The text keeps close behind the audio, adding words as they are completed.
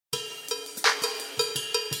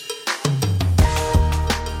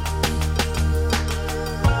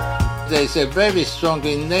there's a very strong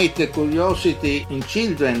innate curiosity in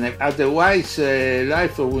children, otherwise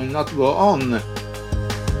life will not go on.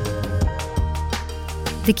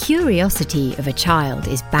 The curiosity of a child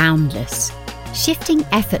is boundless, shifting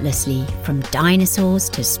effortlessly from dinosaurs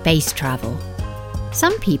to space travel.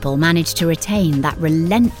 Some people manage to retain that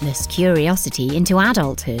relentless curiosity into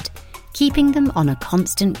adulthood, keeping them on a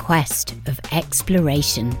constant quest of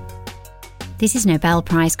exploration. This is Nobel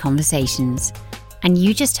Prize Conversations, and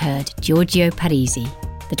you just heard Giorgio Parisi,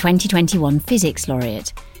 the 2021 Physics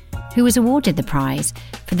Laureate, who was awarded the prize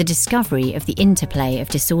for the discovery of the interplay of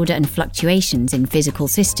disorder and fluctuations in physical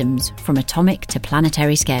systems from atomic to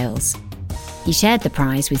planetary scales. He shared the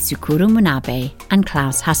prize with Sukuru Munabe and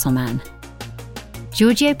Klaus Hasselmann.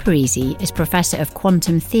 Giorgio Parisi is Professor of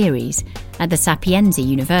Quantum Theories at the Sapienza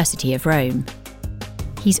University of Rome.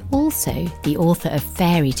 He's also the author of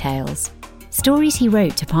Fairy Tales, stories he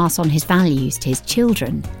wrote to pass on his values to his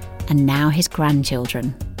children and now his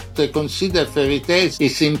grandchildren. To consider fairy tales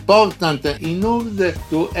is important in order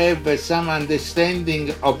to have some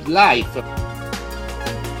understanding of life.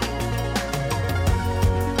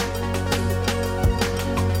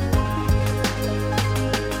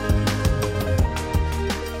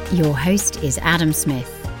 Your host is Adam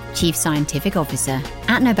Smith, Chief Scientific Officer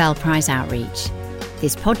at Nobel Prize Outreach.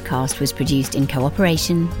 This podcast was produced in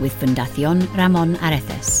cooperation with Fundación Ramón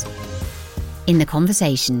Areces. In the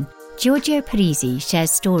conversation, Giorgio Parisi shares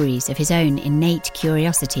stories of his own innate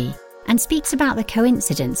curiosity and speaks about the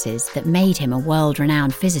coincidences that made him a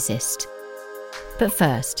world-renowned physicist. But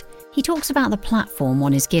first, he talks about the platform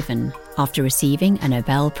one is given after receiving a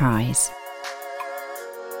Nobel Prize.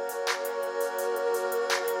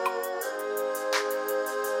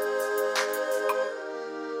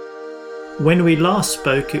 When we last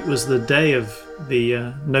spoke, it was the day of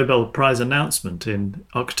the Nobel Prize announcement in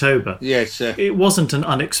October. Yes, sir. It wasn't an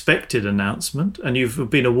unexpected announcement, and you've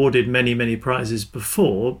been awarded many, many prizes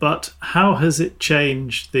before, but how has it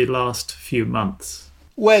changed the last few months?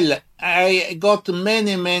 Well, I got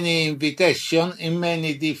many invitations in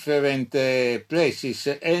many different places,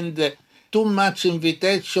 and too much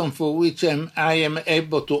invitation for which I am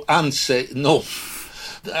able to answer no.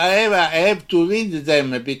 However, I have to read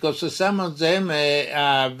them because some of them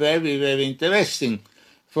are very interesting.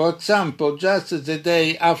 For example, just the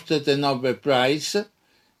day after the Nobel Prize,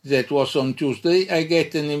 that was on Tuesday, I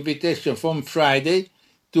get an invitation from Friday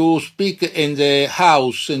to speak in the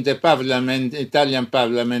house, in the parliament, Italian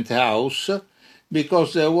Parliament House,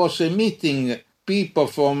 because there was a meeting, people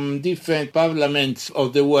from different parliaments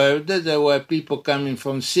of the world. There were people coming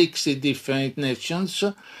from 60 different nations.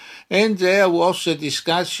 And there was a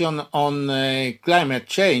discussion on climate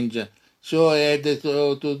change. So I had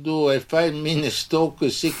to do a 5-minute talk, a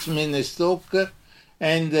 6-minute talk.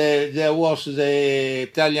 And there was the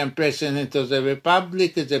Italian President of the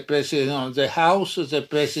Republic, the President of the House, the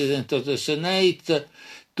President of the Senate,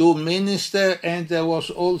 2 ministers, and there was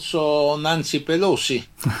also Nancy Pelosi.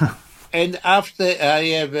 And after I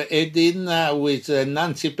have a dinner with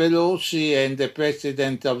Nancy Pelosi and the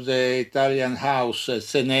President of the Italian House,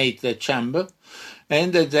 Senate Chamber,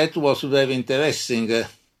 and that was very interesting.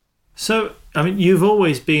 So, you've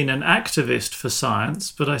always been an activist for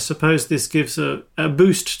science, but I suppose this gives a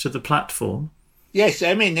boost to the platform. Yes,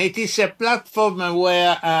 it is a platform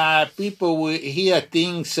where people will hear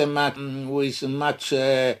things with much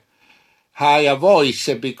higher voice,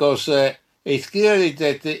 because it's clear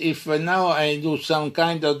that if now I do some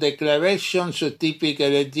kind of declaration, so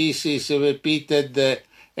typically this is repeated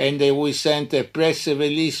and we send a press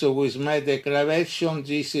release with my declaration.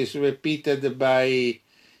 This is repeated by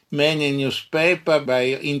many newspapers, by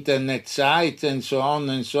internet sites, and so on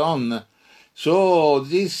and so on. So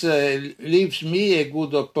this leaves me a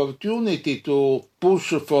good opportunity to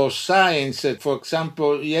push for science. For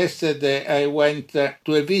example, yesterday I went to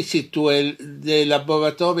a visit to the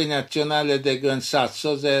Laboratorio Nazionale del Gran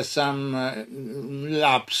Sasso. There are some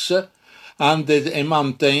labs under a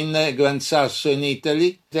mountain, Gran Sasso in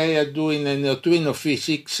Italy. They are doing neutrino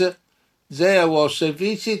physics. There was a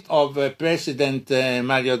visit of President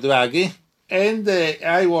Mario Draghi. And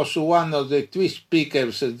I was one of the 3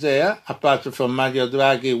 speakers there, apart from Mario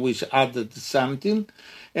Draghi, which added something.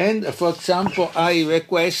 And, for example, I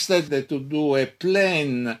requested to do a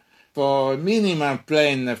minimum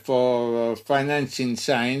plan for financing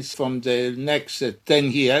science from the next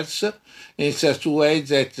 10 years, in such a way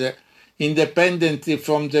that, independently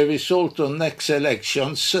from the result of next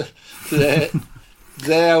elections,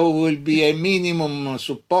 there will be a minimum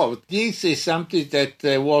support. This is something that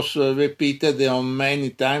was repeated on many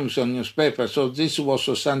times on newspapers. So this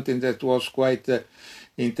was something that was quite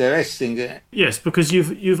interesting. Yes, because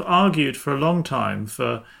you've argued for a long time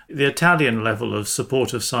for the Italian level of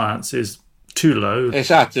support of science is too low.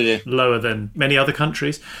 Exactly. Lower than many other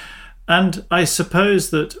countries. And I suppose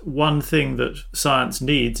that one thing that science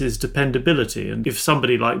needs is dependability. And if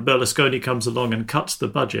somebody like Berlusconi comes along and cuts the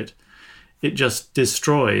budget, it just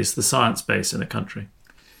destroys the science base in a country.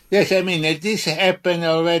 Yes, I mean, this happened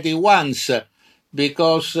already once,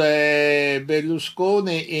 because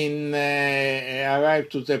Berlusconi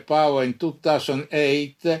arrived to the power in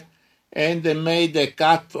 2008 and made a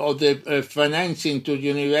cut of the financing to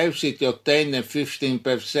university of 10 and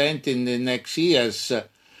 15% in the next years.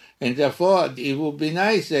 And therefore, it would be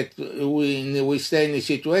nice that we stay in a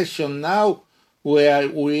situation now where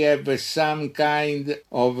we have some kind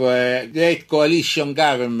of great coalition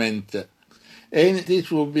government. And this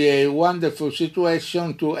would be a wonderful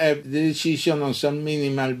situation to have the decision on some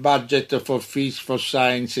minimal budget for fees for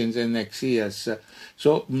science in the next years.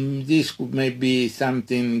 So this may be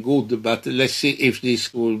something good, but let's see if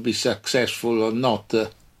this will be successful or not.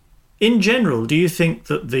 In general, do you think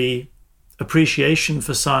that the appreciation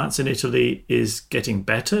for science in Italy is getting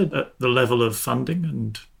better at the level of funding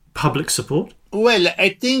and public support? Well, I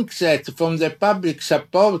think that from the public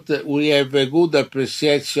support, we have a good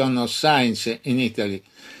appreciation of science in Italy.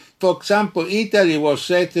 For example, Italy was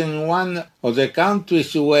certainly one of the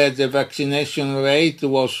countries where the vaccination rate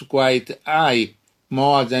was quite high,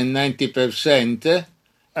 more than 90%.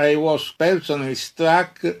 I was personally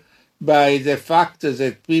struck by the fact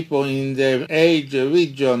that people in the age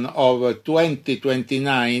region of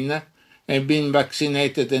 20-29 have been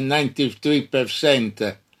vaccinated at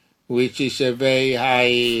 93%. Which is a very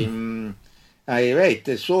high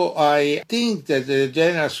rate. So I think that the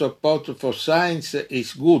general support for science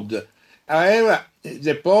is good. However,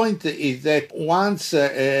 the point is that once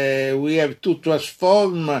we have to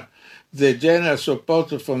transform the general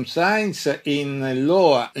support from science in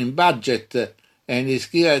law, in budget, and it's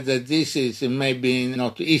clear that this is maybe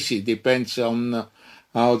not easy, depends on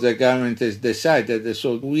how the government has decided.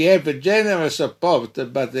 So we have a general support,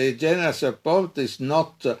 but the general support is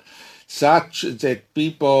not such that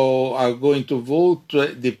people are going to vote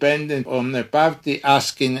dependent on a party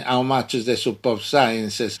asking how much they support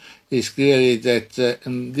sciences. It's clearly that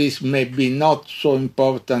this may be not so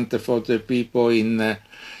important for the people in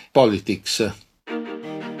politics.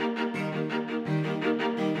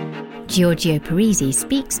 Giorgio Parisi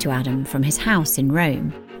speaks to Adam from his house in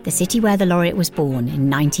Rome, the city where the laureate was born in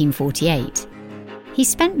 1948. He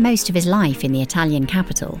spent most of his life in the Italian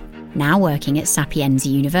capital, now working at Sapienza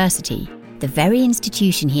University, the very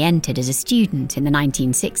institution he entered as a student in the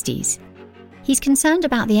 1960s. He's concerned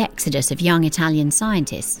about the exodus of young Italian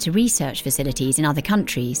scientists to research facilities in other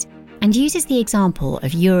countries and uses the example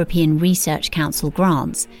of European Research Council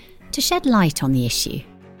grants to shed light on the issue.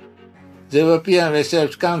 The European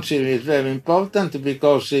Research Council is very important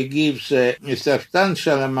because it gives a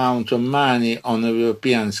substantial amount of money on a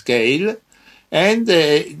European scale, and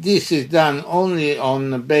this is done only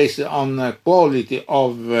based on quality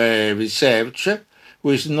of research,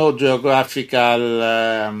 with no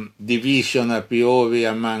geographical division a priori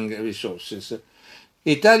among resources.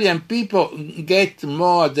 Italian people get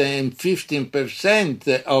more than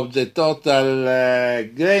 15% of the total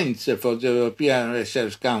grants for the European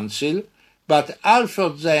Research Council, but half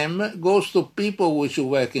of them goes to people which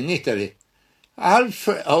work in Italy. Half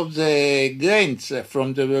of the grants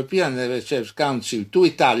from the European Research Council to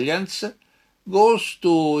Italians goes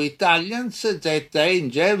to Italians that are in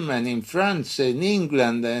Germany, in France, in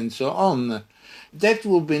England, and so on. That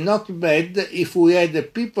would be not bad if we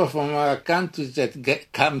had people from our countries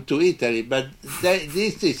that come to Italy, but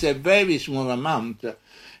this is a very small amount.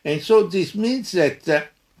 And so this means that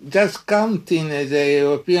just counting the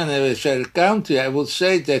European Research Council, I would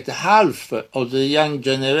say that half of the young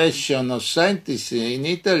generation of scientists in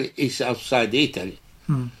Italy is outside Italy,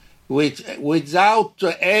 which without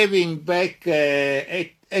having back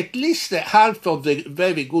at least half of the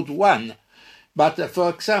very good one. But for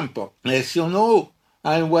example, as you know,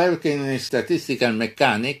 I'm working in statistical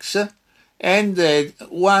mechanics, and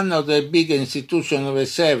one of the big institutions of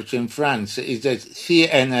research in France is the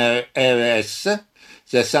CNRS,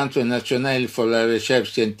 the Centre National for la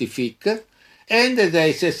Recherche Scientifique, and there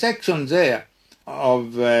is a section there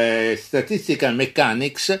of statistical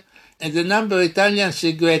mechanics, and the number of Italians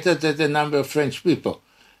is greater than the number of French people.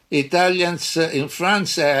 Italians in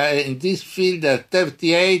France in this field are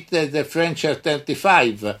 38, the French are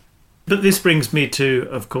 35. But this brings me to,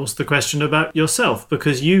 of course, the question about yourself,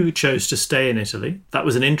 because you chose to stay in Italy. That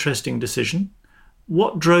was an interesting decision.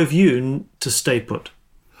 What drove you to stay put?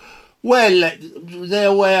 Well,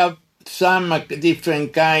 there were some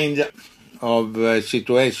different kind of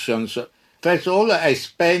situations. First of all, I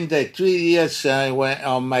spent 3 years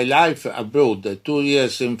of my life abroad, 2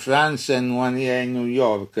 years in France and 1 year in New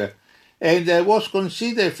York. And I was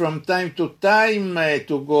considered from time to time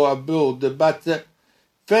to go abroad, but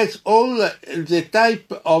first of all, the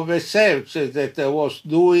type of research that I was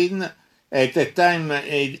doing at the time,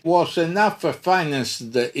 it was enough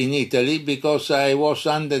financed in Italy because I was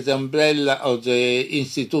under the umbrella of the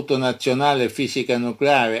Istituto Nazionale Fisica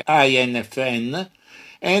Nucleare, INFN,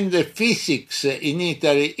 and the physics in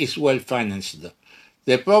Italy is well financed.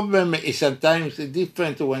 The problem is sometimes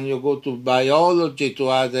different when you go to biology, to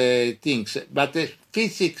other things, but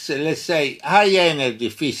physics, let's say high energy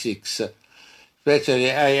physics, especially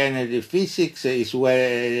high energy physics, is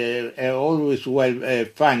always well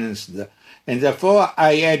financed. And therefore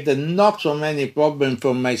I had not so many problems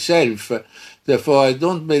for myself. Therefore I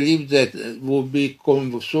don't believe that it would be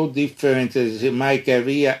so different as my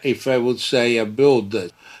career if I would say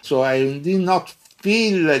abroad. So I did not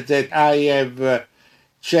feel that I have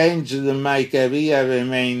changed my career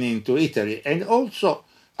remaining to Italy. And also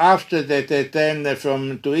after that I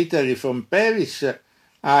returned to Italy from Paris,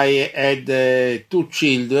 I had 2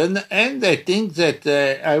 children, and I think that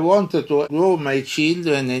I wanted to grow my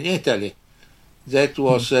children in Italy. That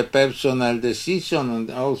was a personal decision, and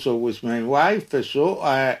also with my wife. So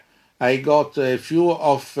I got a few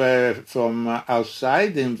offers from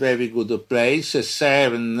outside in very good places,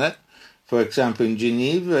 CERN, for example, in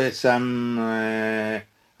Geneva, some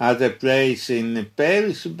other place in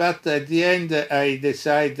Paris. But at the end, I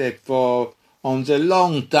decided on the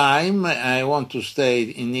long time, I want to stay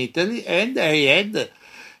in Italy, and I had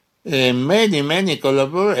many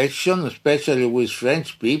collaborations, especially with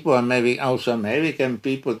French people, also American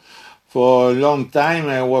people. For a long time,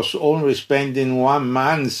 I was always spending 1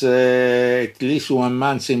 month, at least 1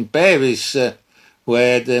 month in Paris,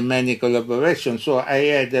 where there were many collaborations. So I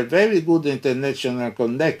had a very good international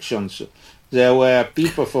connections. There were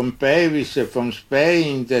people from Paris, from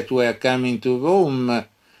Spain, that were coming to Rome,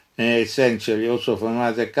 essentially, also from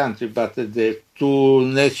other countries. But the 2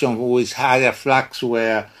 nations with higher flux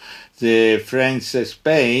were the France and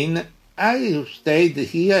Spain. I stayed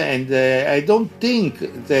here, and I don't think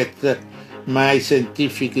that my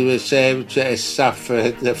scientific research has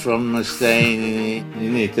suffered from staying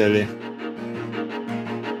in Italy.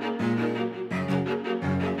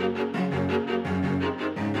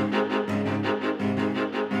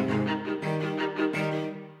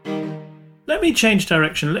 Let me change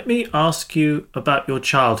direction. Let me ask you about your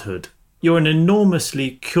childhood. You're an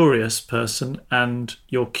enormously curious person, and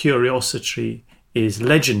your curiosity is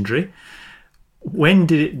legendary. When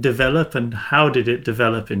did it develop, and how did it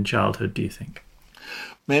develop in childhood, do you think?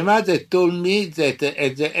 My mother told me that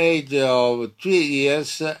at the age of 3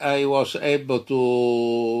 years, I was able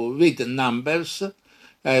to read numbers.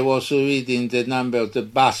 I was reading the number of the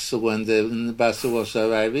bus when the bus was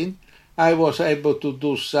arriving. I was able to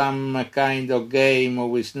do some kind of game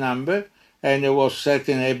with numbers, and I was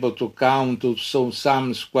certainly able to count some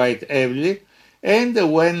sums quite early. And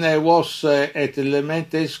when I was at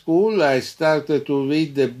elementary school, I started to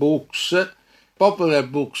read the books, popular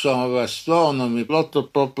books of astronomy, a lot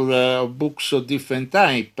of popular books of different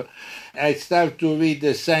type. I started to read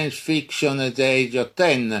the science fiction at the age of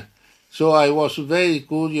 10. So I was very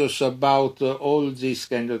curious about all these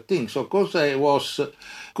kind of things. Of course, I was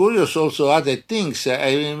curious also other things.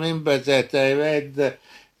 I remember that I read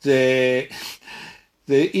the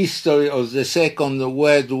history of the Second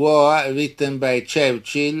World War written by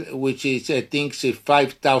Churchill, which is, I think,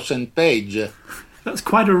 5,000 pages. That's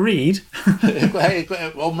quite a read.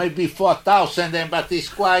 Or maybe 4,000, but it's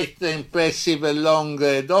quite impressive, a long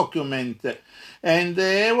document. And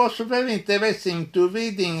it was very interesting to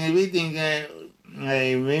reading. I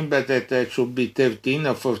remember that I should be 13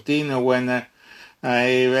 or 14 when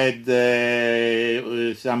I read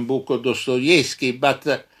some book of Dostoevsky,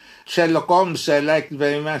 but Sherlock Holmes, I liked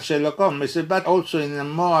very much Sherlock Holmes, but also in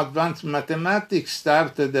more advanced mathematics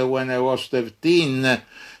started when I was 13,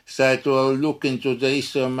 started to look into the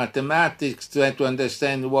history of mathematics, try to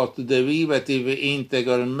understand what derivative,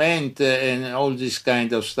 integral meant, and all this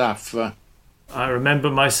kind of stuff. I remember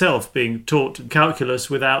myself being taught calculus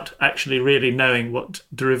without actually really knowing what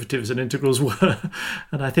derivatives and integrals were.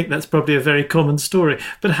 And I think that's probably a very common story.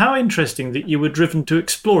 But how interesting that you were driven to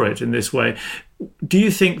explore it in this way. Do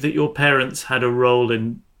you think that your parents had a role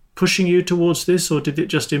in pushing you towards this, or did it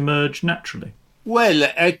just emerge naturally? Well,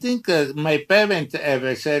 I think my parents have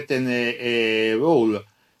a certain role.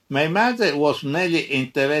 My mother was mainly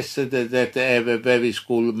interested that I have a very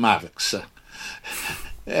school marks.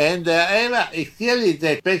 And it's clearly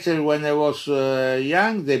that, especially when I was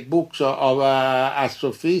young, the books of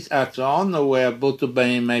astrophysics and so on were bought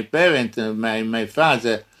by my parents, my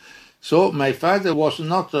father. So my father was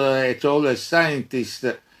not at all a scientist.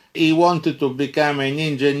 He wanted to become an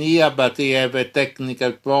engineer, but he had a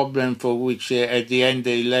technical problem for which at the end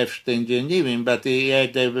he left engineering, but he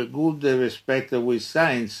had a good respect with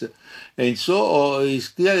science. And so it's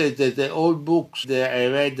clear that the old books that I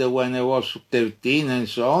read when I was 13 and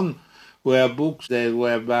so on were books that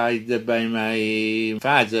were by my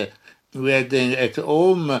father. We had at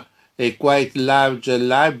home a quite large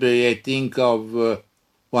library, I think of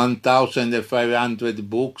 1,500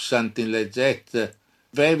 books, something like that.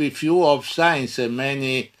 Very few of science,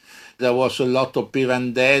 many. There was a lot of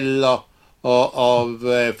Pirandello, or of,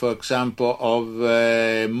 for example, of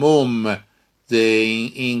Maugham, the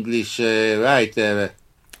English writer.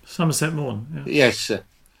 Somerset Maugham. Yeah. Yes.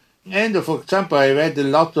 And, for example, I read a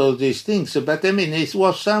lot of these things, but I mean, it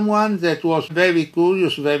was someone that was very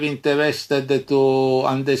curious, very interested to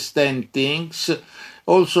understand things.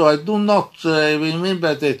 Also, I do not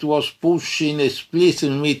remember that it was pushing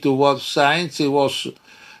explicitly me towards science.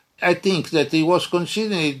 I think that he was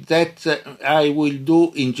considering that I will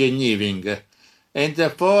do engineering. And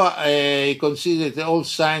therefore, I considered all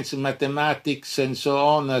science, mathematics, and so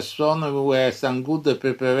on, astronomy were some good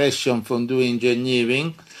preparation for doing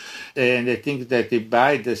engineering. And I think that he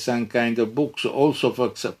bought some kind of books. Also,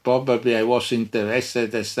 probably I was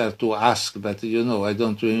interested. I started to ask, but I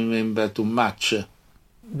don't remember too much.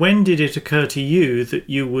 When did it occur to you that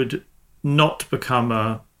you would not become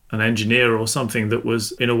an engineer or something that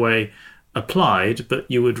was, in a way, applied, but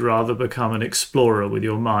you would rather become an explorer with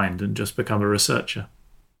your mind and just become a researcher?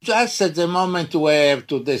 Just at the moment where I have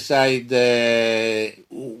to decide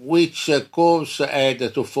which course I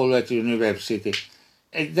had to follow at university.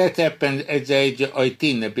 That happened at the age of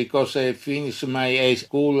 18 because I finished my high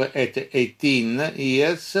school at 18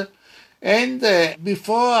 years. And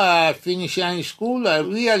before finishing high school, I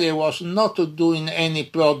really was not doing any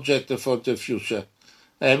project for the future.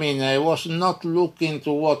 I mean, I was not looking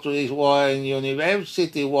to what is in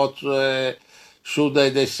university, what should I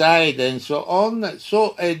decide, and so on.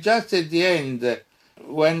 So just at the end,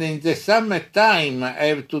 when in the summertime I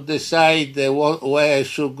have to decide where I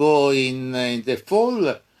should go in the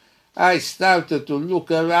fall, I started to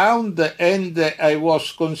look around, and I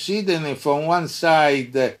was considering from one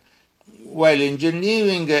side,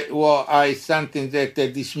 engineering was something that I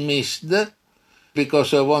dismissed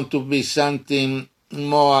because I want to be something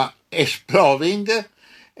more exploring.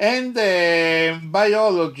 And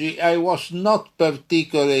biology, I was not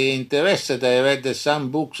particularly interested. I read some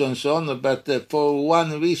books and so on, but for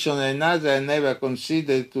one reason or another, I never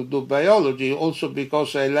considered to do biology, also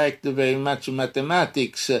because I liked very much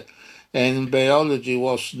mathematics, and biology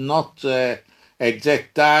was not at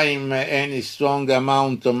that time any strong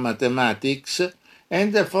amount of mathematics.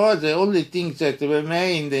 And therefore, the only thing that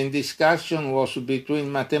remained in discussion was between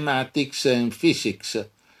mathematics and physics.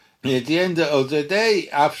 At the end of the day,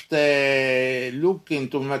 after looking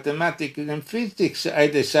to mathematics and physics, I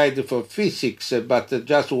decided for physics, but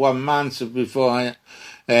just 1 month before I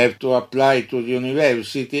have to apply to the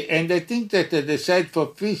university. And I think that I decided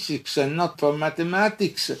for physics and not for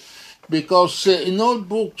mathematics, because in all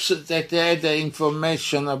books that had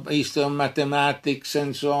information of history of mathematics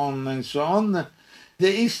and so on,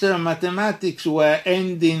 the history of mathematics were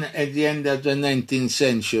ending at the end of the 19th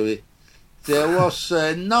century. There was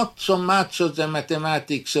not so much of the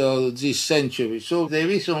mathematics of this century. So the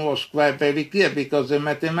reason was quite very clear, because the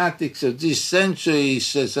mathematics of this century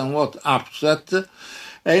is somewhat abstract,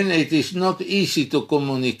 and it is not easy to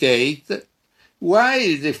communicate,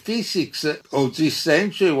 while the physics of this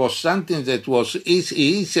century was something that was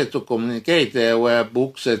easier to communicate. There were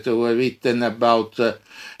books that were written about the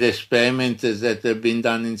experiments that have been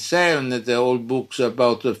done in CERN, there were books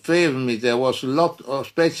about Fermi. There was a lot,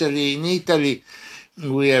 especially in Italy,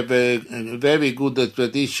 we have a very good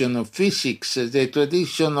tradition of physics. The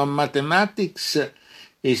tradition of mathematics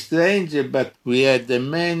is strange, but we had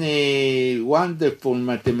many wonderful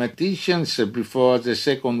mathematicians before the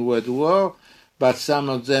Second World War, but some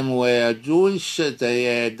of them were Jewish. They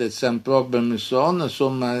had some problems and so on, so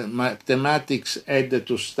mathematics had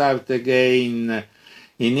to start again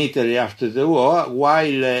in Italy after the war,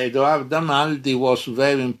 while Edoardo Amaldi was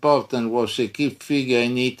very important, was a key figure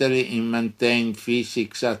in Italy in maintaining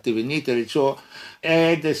physics active in Italy. So I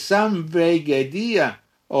had some vague idea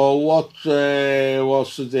of what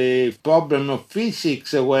was the problem of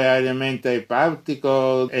physics, where elementary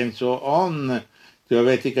particles and so on,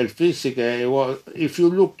 theoretical physics. If you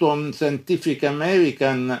looked on Scientific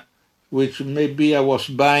American, which maybe I was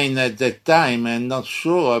buying at that time, I'm not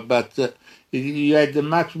sure, but you had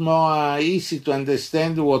much more easy to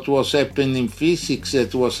understand what was happening in physics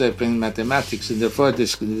that was happening in mathematics, and therefore they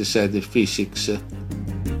decided physics.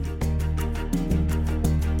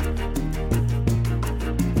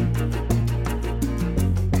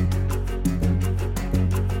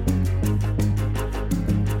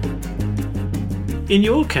 In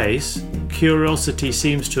your case, curiosity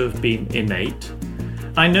seems to have been innate.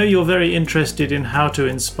 I know you're very interested in how to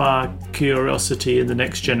inspire curiosity in the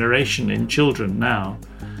next generation in children now.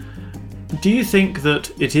 Do you think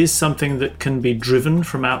that it is something that can be driven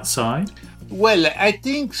from outside? Well, I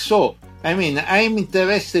think so. I mean, I'm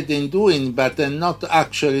interested in doing, but I'm not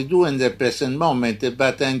actually doing the present moment,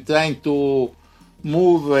 but I'm trying to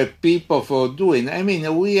move people for doing. I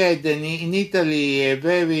mean, we had in Italy a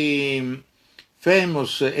very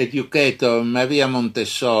famous educator, Maria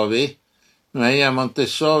Montessori. Maria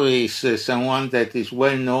Montessori is someone that is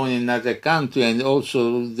well known in other countries, and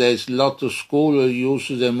also there's a lot of schools who use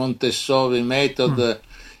the Montessori method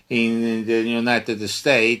in the United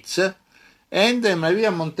States. And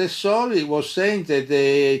Maria Montessori was saying that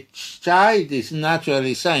the child is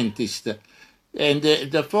naturally scientist. And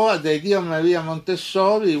therefore the idea of Maria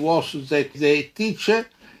Montessori was that the teacher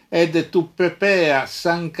had to prepare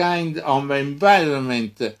some kind of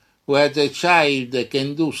environment where the child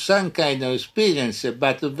can do some kind of experience,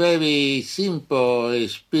 but very simple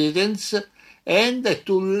experience, and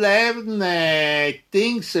to learn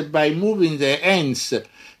things by moving their hands.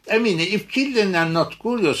 I mean, if children are not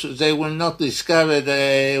curious, they will not discover,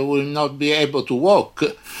 they will not be able to walk.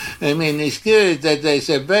 I mean, it's clear that there is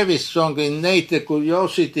a very strong innate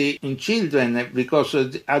curiosity in children, because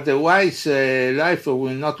otherwise life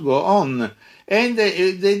will not go on. And the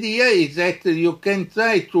idea is that you can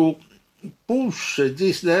try to push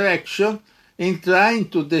this direction in trying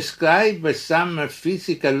to describe some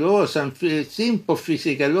physical law, some simple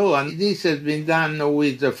physical law. And this has been done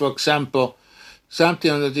with, for example,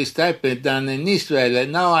 something of this type is done in Israel.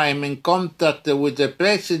 Now I'm in contact with the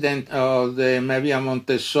president of the Maria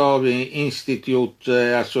Montessori Institute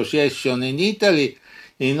Association in Italy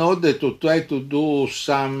in order to try to do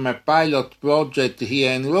some pilot project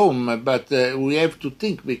here in Rome. But we have to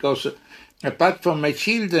think, because apart from my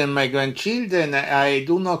children, my grandchildren, I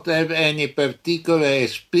do not have any particular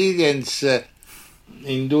experience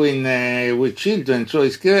in doing with children, so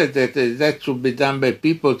it's clear that that should be done by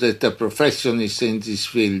people that are professionals in this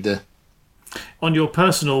field. On your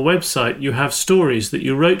personal website, you have stories that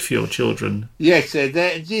you wrote for your children. Yes,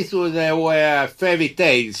 these were fairy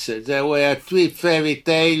tales. There were 3 fairy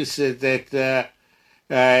tales that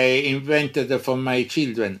I invented for my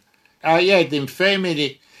children. I had in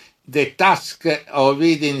family the task of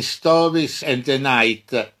reading stories at the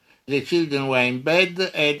night. The children were in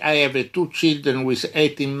bed, and I have 2 children with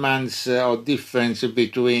 18 months of difference of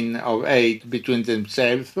age between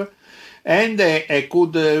themselves. And I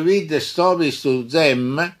could read the stories to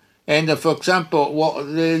them. And for example,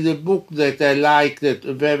 the book that I liked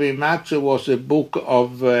very much was a book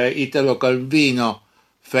of Italo Calvino,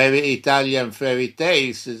 Italian fairy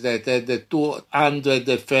tales, that had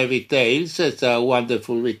 200 fairy tales that are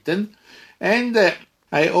wonderful written. And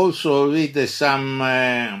I also read some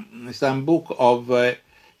book of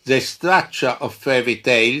the structure of fairy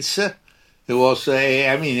tales. It was,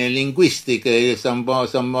 a linguistic,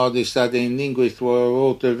 somebody studying linguistics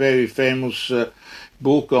wrote a very famous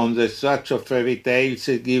book on the structure of fairy tales,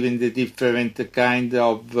 giving the different kind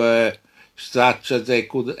of structure they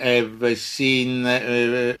could have, scene,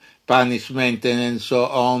 punishment, and so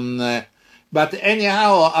on. But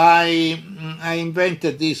anyhow, I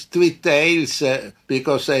invented these 3 tales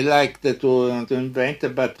because I liked to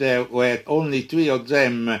invent, but there were only 3 of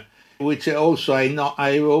them, which also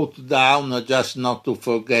I wrote down just not to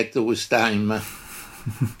forget with time.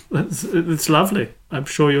 It's lovely. I'm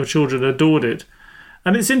sure your children adored it.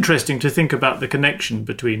 And it's interesting to think about the connection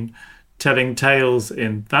between telling tales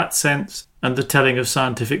in that sense and the telling of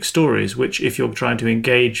scientific stories, which, if you're trying to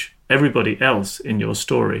engage everybody else in your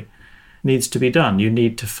story, needs to be done. You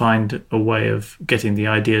need to find a way of getting the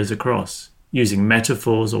ideas across, using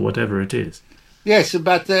metaphors or whatever it is. Yes,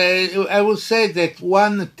 but I would say that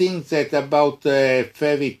one thing that about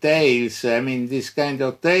fairy tales, this kind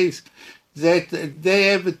of tales, that they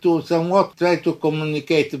have to somewhat try to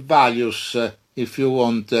communicate values, if you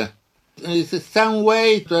want. It's some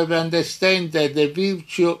way to understand that the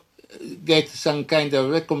virtue gets some kind of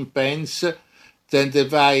recompense, then the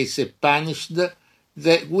vice is punished,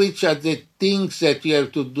 which are the things that you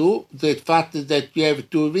have to do, the fact that you have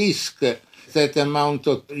to risk that amount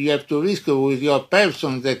of you have to risk with your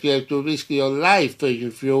person, that you have to risk your life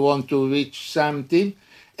if you want to reach something.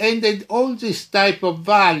 And then all these type of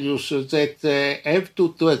values that have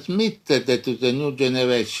to transmit to the new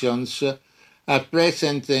generations are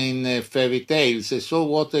present in fairy tales. So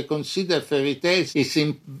what I consider fairy tales is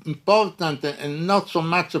important, and not so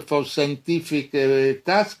much for scientific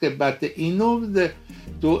task, but in order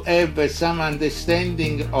to have some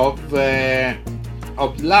understanding of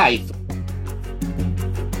life.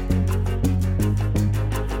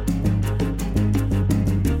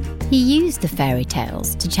 He used the fairy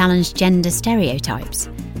tales to challenge gender stereotypes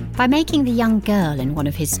by making the young girl in one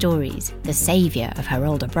of his stories the saviour of her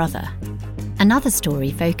older brother. Another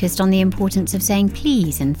story focused on the importance of saying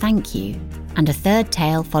please and thank you, and a third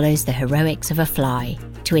tale follows the heroics of a fly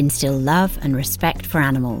to instill love and respect for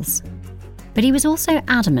animals. But he was also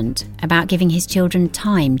adamant about giving his children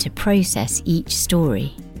time to process each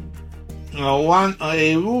story. One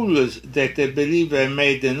rule that I believe I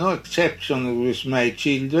made no exception with my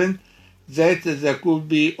children, that there could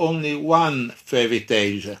be only one fairy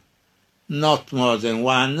tale, not more than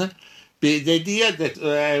one. The idea that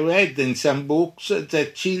I read in some books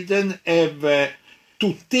that children have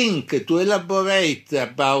to think, to elaborate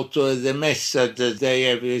about the message they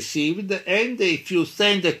have received, and if you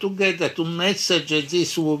send together two messages,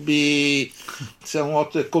 this will be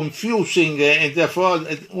somewhat confusing, and therefore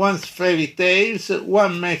one fairy tales,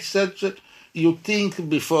 one message, you think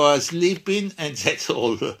before sleeping, and that's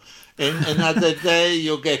all. And another day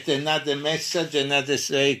you get another message, another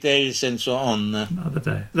fairy tales, and so on. Another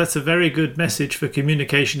day. That's a very good message for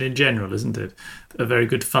communication in general, isn't it? A very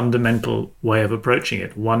good fundamental way of approaching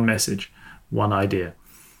it. One message, one idea.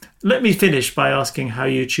 Let me finish by asking how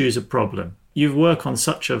you choose a problem. You work on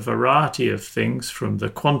such a variety of things, from the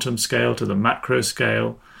quantum scale to the macro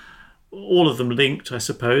scale, all of them linked, I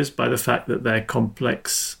suppose, by the fact that they're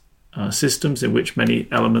complex systems in which many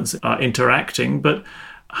elements are interacting. But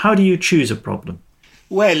how do you choose a problem?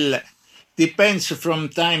 Well, depends from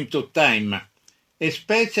time to time.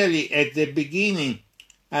 Especially at the beginning,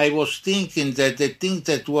 I was thinking that the thing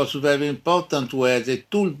that was very important were the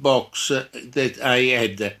toolbox that I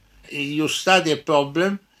had. You study a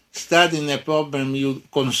problem, studying a problem, you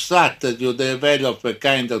construct, you develop a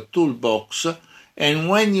kind of toolbox, and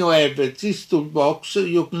when you have this toolbox,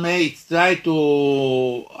 you may try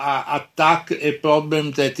to attack a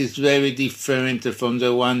problem that is very different from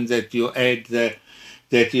the one that you had,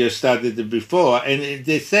 that you studied before. And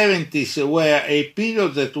the 70s were a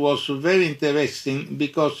period that was very interesting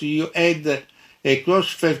because you had a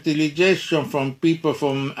cross-fertilization from people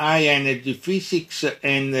from high-energy physics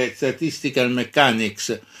and statistical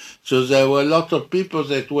mechanics. So there were a lot of people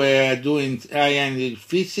that were doing high-energy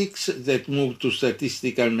physics that moved to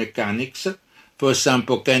statistical mechanics. For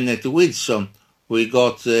example, Kenneth Wilson, we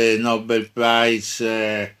got the Nobel Prize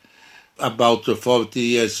about 40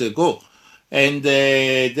 years ago. And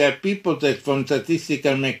there are people that from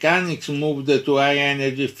statistical mechanics moved to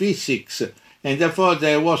high-energy physics. And therefore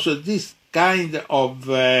there was this kind of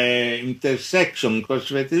intersection,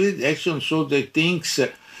 cross-fertilization, so the things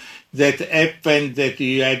that happened that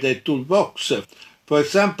you had a toolbox. For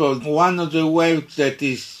example, one of the works that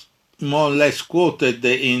is more or less quoted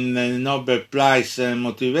in the Nobel Prize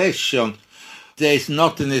motivation, there is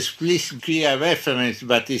not an explicit clear reference,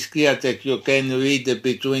 but it's clear that you can read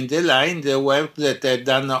between the lines the work that I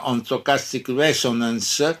done on stochastic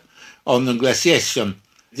resonance on glaciation.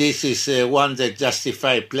 This is one that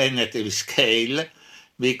justifies planetary scale,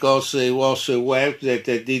 because it was a work that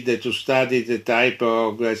I did to study the type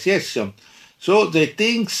of glaciation. So the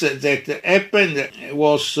things that happened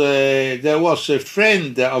was, there was a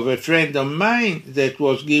friend of mine that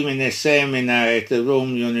was giving a seminar at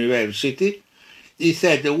Rome University. He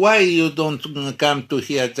said, why you don't come to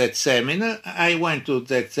hear that seminar? I went to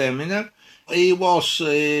that seminar. He was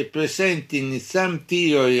presenting some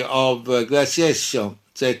theory of glaciation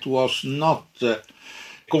that was not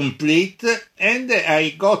complete, and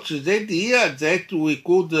I got the idea that we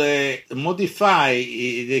could modify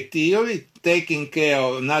the theory, taking care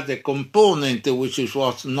of another component which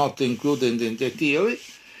was not included in the theory.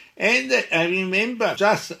 And I remember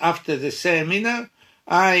just after the seminar,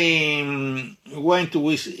 I went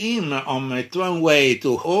with him on my tramway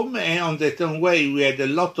to home, and on the tramway we had a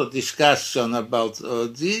lot of discussion about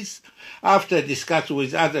this. After discussing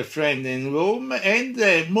with other friends in Rome, and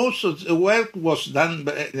most of the work was done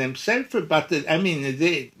by themselves, but I mean,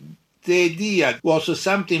 the idea was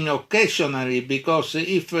something occasionally, because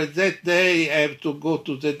if that day I have to go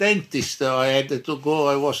to the dentist, or I had to go,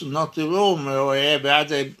 I was not in Rome, or I have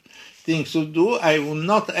other things to do. I would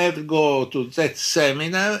not ever go to that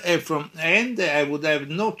seminar, and I would have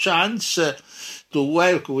no chance to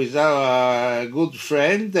work with our good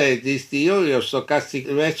friend, this theory of stochastic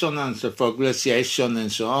resonance for glaciation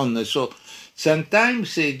and so on. So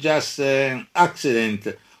sometimes it's just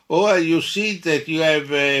accident. Or you see that you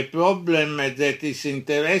have a problem that is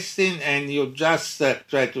interesting and you just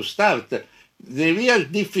try to start. The real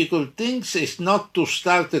difficult thing is not to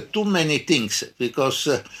start too many things,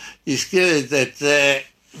 because it's clear that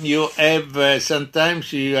you have,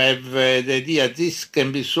 sometimes you have the idea this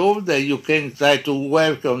can be solved, you can try to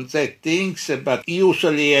work on that things, but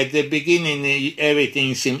usually at the beginning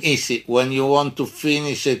everything seems easy. When you want to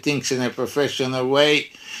finish things in a professional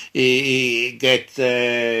way, it gets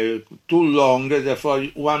too long, therefore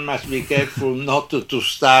one must be careful not to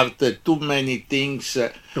start too many things.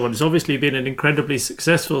 Well, it's obviously been an incredibly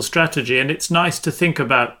successful strategy, and it's nice to think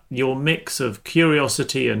about your mix of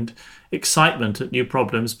curiosity and excitement at new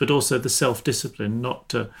problems, but also the self-discipline not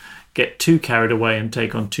to get too carried away and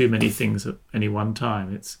take on too many things at any one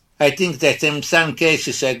time. I think that in some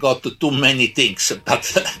cases I got too many things, but...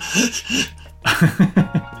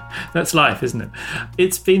 That's life, isn't it?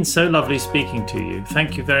 It's been so lovely speaking to you.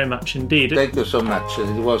 Thank you very much indeed. Thank you so much.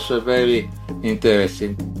 It was very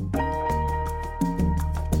interesting.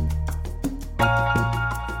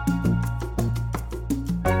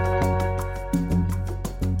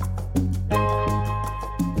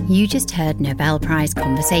 You just heard Nobel Prize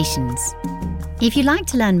Conversations. If you'd like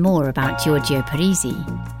to learn more about Giorgio Parisi,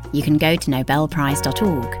 you can go to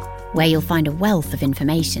nobelprize.org, where you'll find a wealth of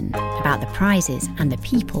information about the prizes and the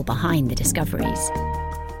people behind the discoveries.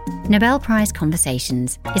 Nobel Prize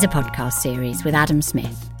Conversations is a podcast series with Adam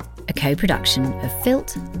Smith, a co-production of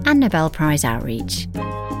FILT and Nobel Prize Outreach.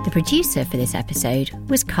 The producer for this episode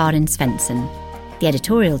was Karin Svensson. The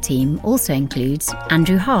editorial team also includes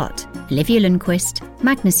Andrew Hart, Olivia Lundquist,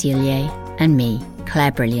 Magnus Yillier, and me,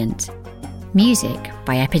 Claire Brilliant. Music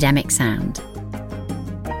by Epidemic Sound.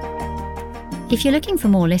 If you're looking for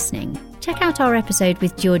more listening, check out our episode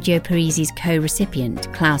with Giorgio Parisi's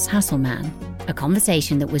co-recipient, Klaus Hasselmann, a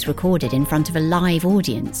conversation that was recorded in front of a live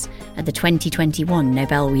audience at the 2021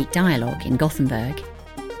 Nobel Week Dialogue in Gothenburg.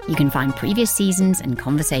 You can find previous seasons and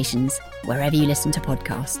conversations wherever you listen to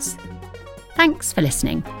podcasts. Thanks for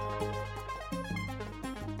listening.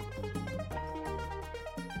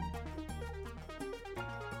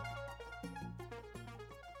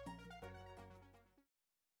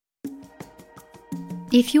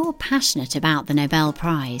 If you're passionate about the Nobel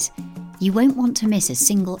Prize, you won't want to miss a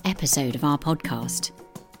single episode of our podcast.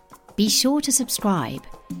 Be sure to subscribe.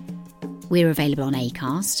 We're available on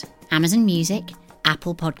Acast, Amazon Music,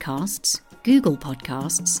 Apple Podcasts, Google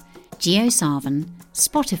Podcasts, JioSaavn,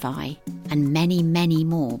 Spotify, and many, many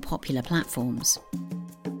more popular platforms.